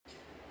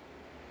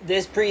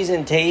This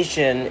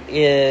presentation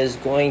is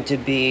going to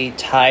be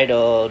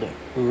titled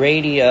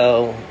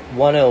Radio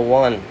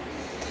 101,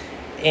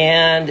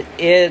 and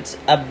it's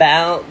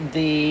about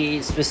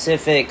the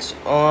specifics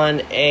on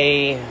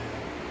a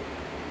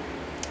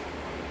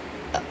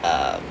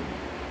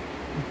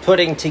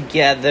putting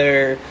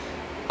together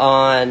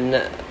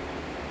on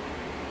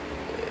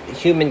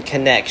human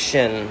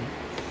connection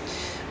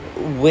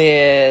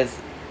with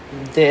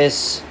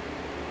this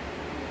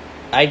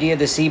idea of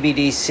the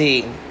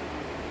CBDC,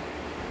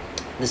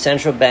 the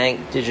central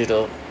bank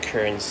digital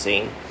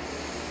currency,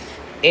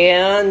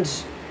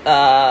 and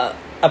a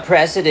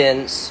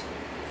precedence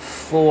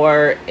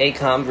for a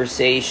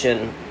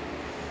conversation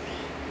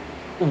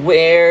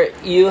where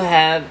you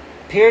have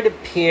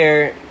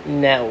peer-to-peer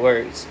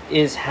networks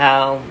is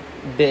how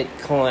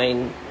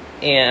Bitcoin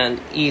and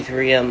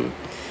Ethereum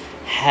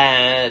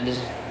had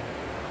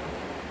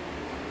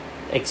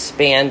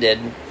expanded.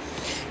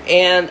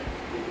 And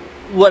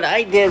what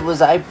I did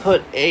was I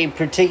put a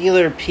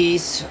particular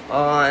piece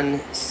on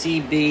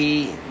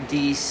CBDC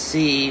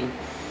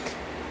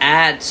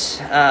at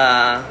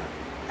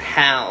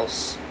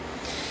house,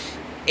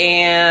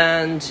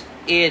 and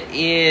it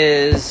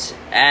is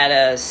at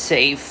a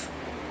safe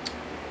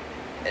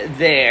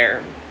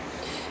there,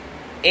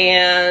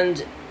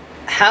 and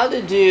how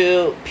to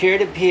do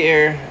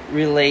peer-to-peer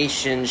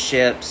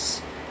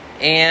relationships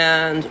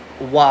and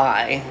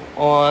why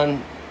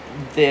on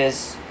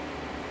this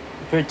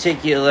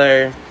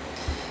particular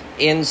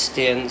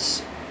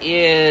instance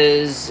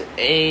is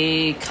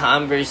a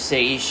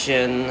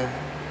conversation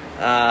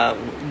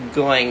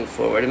going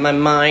forward, and my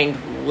mind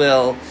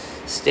will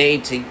stay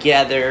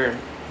together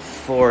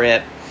for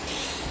it.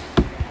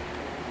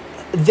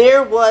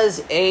 There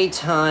was a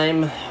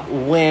time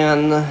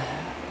when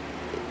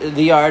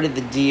the art of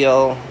the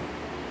deal,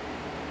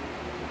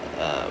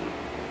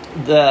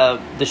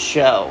 the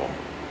show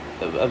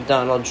of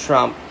Donald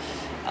Trump,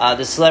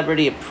 The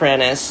Celebrity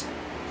Apprentice,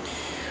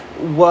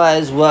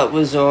 was what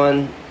was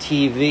on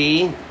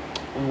TV,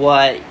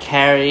 what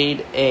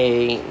carried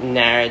a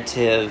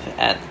narrative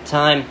at the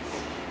time,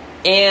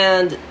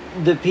 and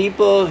the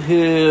people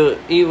who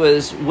he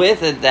was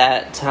with at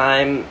that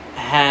time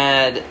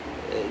had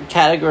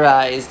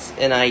categorized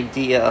an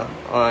idea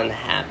on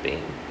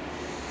happy.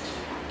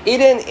 He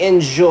didn't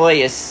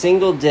enjoy a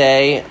single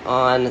day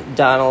on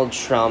Donald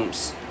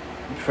Trump's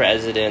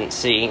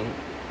presidency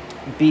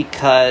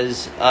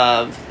because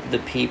of the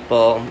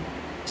people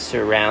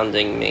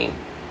surrounding me.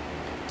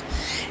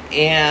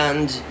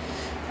 And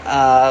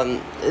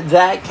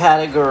that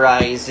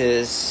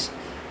categorizes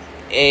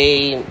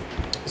a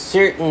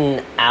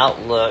certain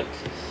outlook,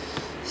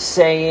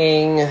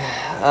 saying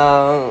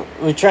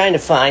we're trying to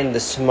find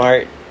the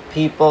smart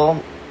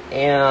people,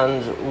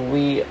 and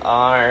we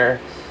are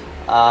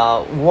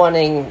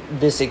wanting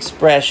this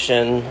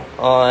expression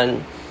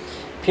on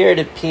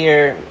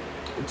peer-to-peer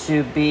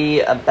to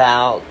be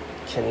about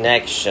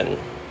connection.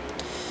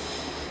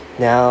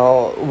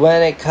 Now,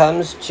 when it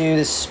comes to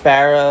the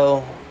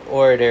Sparrow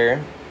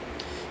Order,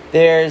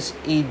 there's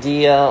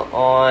idea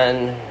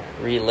on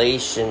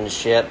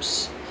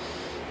relationships,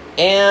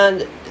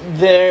 and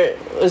there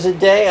was a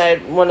day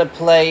I'd want to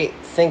play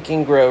Think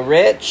and Grow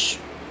Rich,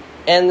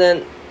 and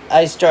then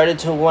I started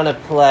to want to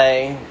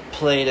play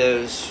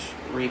Plato's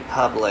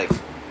Republic.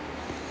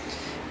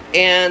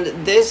 And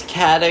this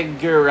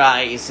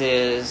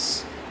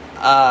categorizes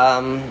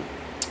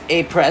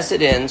a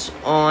precedence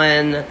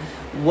on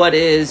what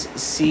is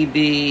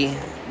CBDC.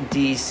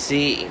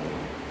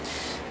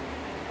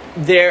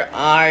 There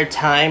are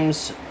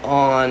times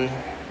on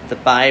the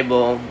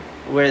Bible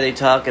where they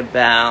talk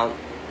about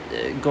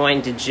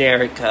going to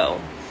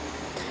Jericho,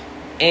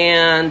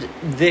 and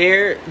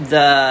there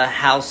the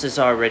houses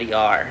already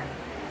are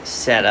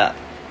set up.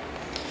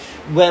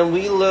 When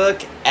we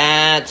look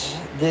at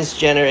this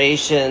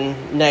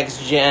generation,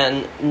 next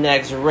gen,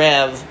 next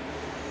rev,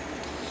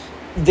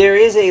 there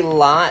is a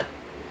lot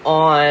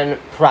on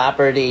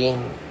property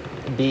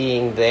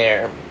being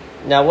there.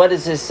 Now, what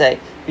does this say?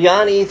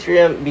 Beyond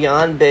Ethereum,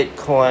 beyond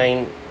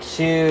Bitcoin,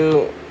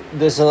 to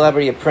the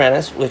Celebrity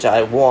Apprentice, which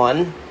I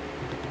won,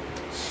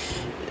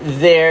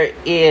 there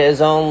is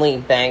only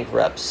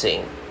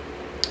bankruptcy.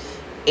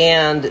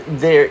 And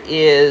there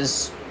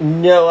is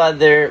no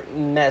other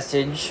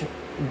message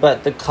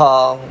but the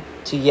call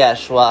to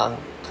Yeshua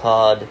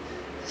called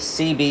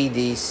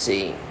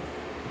CBDC.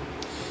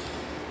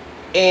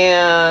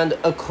 And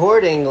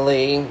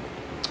accordingly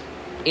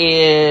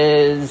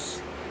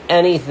is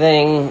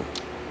anything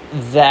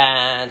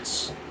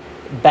that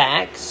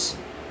backs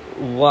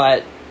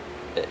what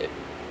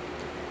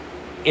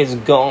is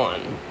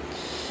gone.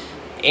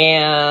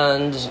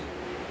 And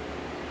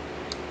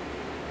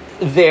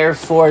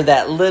therefore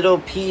that little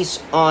piece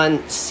on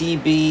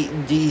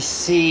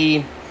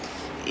CBDC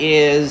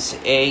is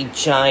a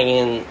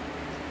giant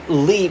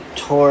leap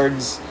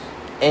towards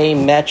a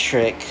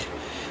metric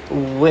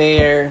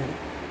where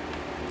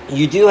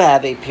you do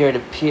have a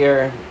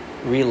peer-to-peer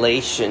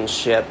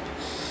relationship,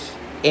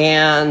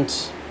 and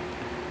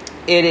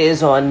it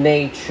is on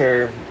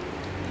nature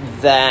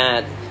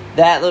that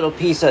that little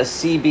piece of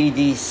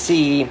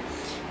CBDC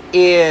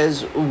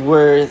is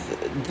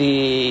worth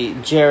the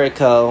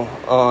Jericho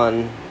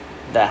on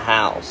the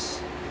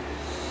house.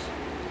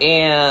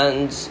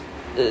 And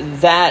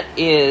that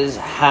is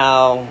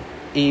how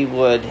he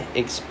would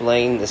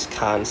explain this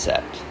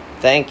concept.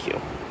 Thank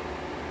you.